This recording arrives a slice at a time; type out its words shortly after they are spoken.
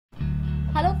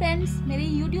Hello friends, मेरे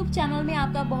YouTube channel में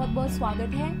आपका बहुत बहुत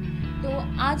स्वागत है। तो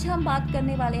आज हम बात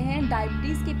करने वाले हैं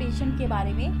डायबिटीज़ के पेशेंट के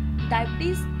बारे में।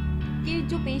 डायबिटीज़ के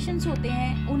जो पेशेंट्स होते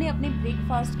हैं उन्हें अपने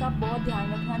ब्रेकफास्ट का बहुत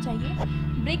ध्यान रखना चाहिए।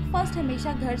 ब्रेकफास्ट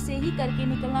हमेशा घर से ही करके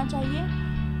निकलना चाहिए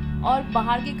और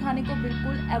बाहर के खाने को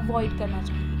बिल्कुल अवॉइड करना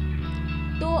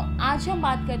चाहिए। तो आज हम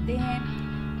बात करते हैं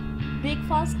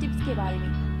ब्रेकफास्ट टिप्स के बारे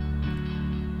में।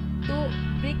 तो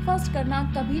ब्रेकफास्ट करना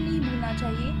कभी नहीं भूलना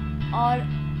चाहिए और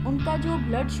उनका जो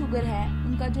ब्लड शुगर है,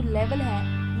 उनका जो लेवल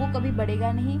है वो कभी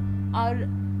बढ़ेगा नहीं और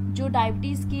जो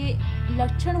डायबिटीज़ के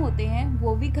लक्षण होते हैं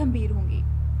वो भी गंभीर होंगे।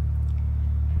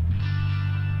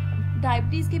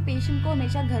 डायबिटीज़ के पेशेंट को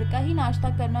हमेशा घर का ही नाश्ता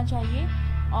करना चाहिए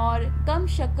और कम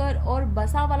शक्कर और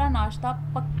बसा वाला नाश्ता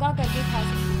पक्का करके खा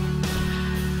सकते हैं।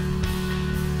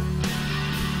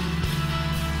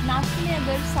 नाश्ते में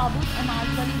अगर साबुत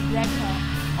अनाज वाली ब्रेड है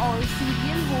और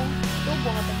सीरियल हो तो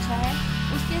बहुत अच्छा है।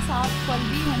 उसके साथ फल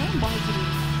भी होने बहुत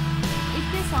ज़रूरी है।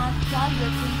 इसके साथ ख्याल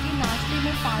रखें कि नाश्ते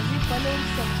में ताज़े फल और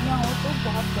सब्जियां हो तो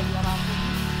बहुत बढ़िया बात होगी।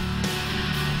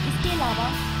 इसके अलावा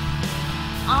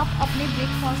आप अपने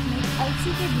ब्रेकफास्ट में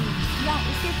अलसी के बीज या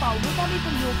उसके पाउडर का भी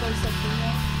प्रयोग कर सकते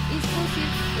हैं। इसको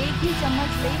सिर्फ एक ही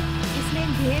चम्मच लें,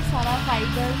 इसमें ढेर सारा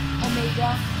फाइबर,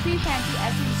 ओमेगा 3 फैटी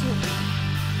एसिड्स होते हैं।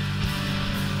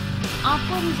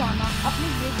 आपको रोज़ाना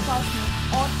अपने ब्रेकफास्ट में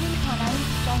ओटमील खाना ही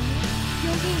चाहिए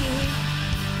क्योंकि ये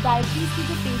डायबिटीज़ के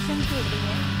जो पेशेंट्स होते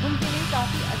हैं उनके लिए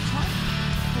काफ़ी अच्छा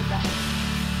होता है।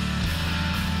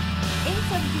 इन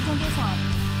सब चीज़ों के साथ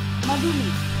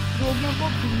मधुमेह रोगियों को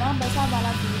बिना बसा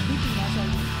वाला दूध भी पीना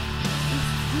चाहिए,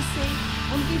 जिससे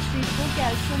उनके शरीर को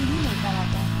कैल्शियम भी मिलता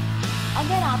रहता है।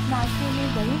 अगर आप नाश्ते में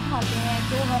दही खाते हैं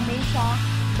तो हमेशा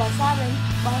बसा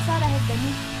रहे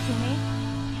दही चुनें,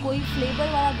 कोई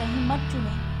फ्लेवर वाला दही मत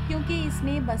चुनें क्योंकि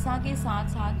इसमें बसा के साथ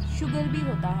साथ शुगर भी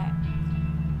होता है।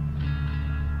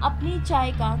 अपनी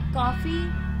चाय का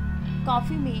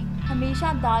कॉफ़ी में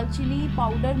हमेशा दालचीनी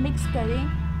पाउडर मिक्स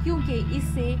करें क्योंकि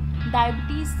इससे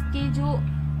डायबिटीज़ के जो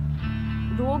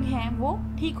रोग हैं वो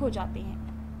ठीक हो जाते हैं।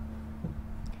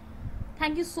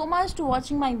 Thank you so much to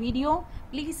watching my video.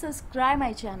 Please subscribe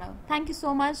my channel. Thank you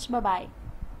so much. Bye bye.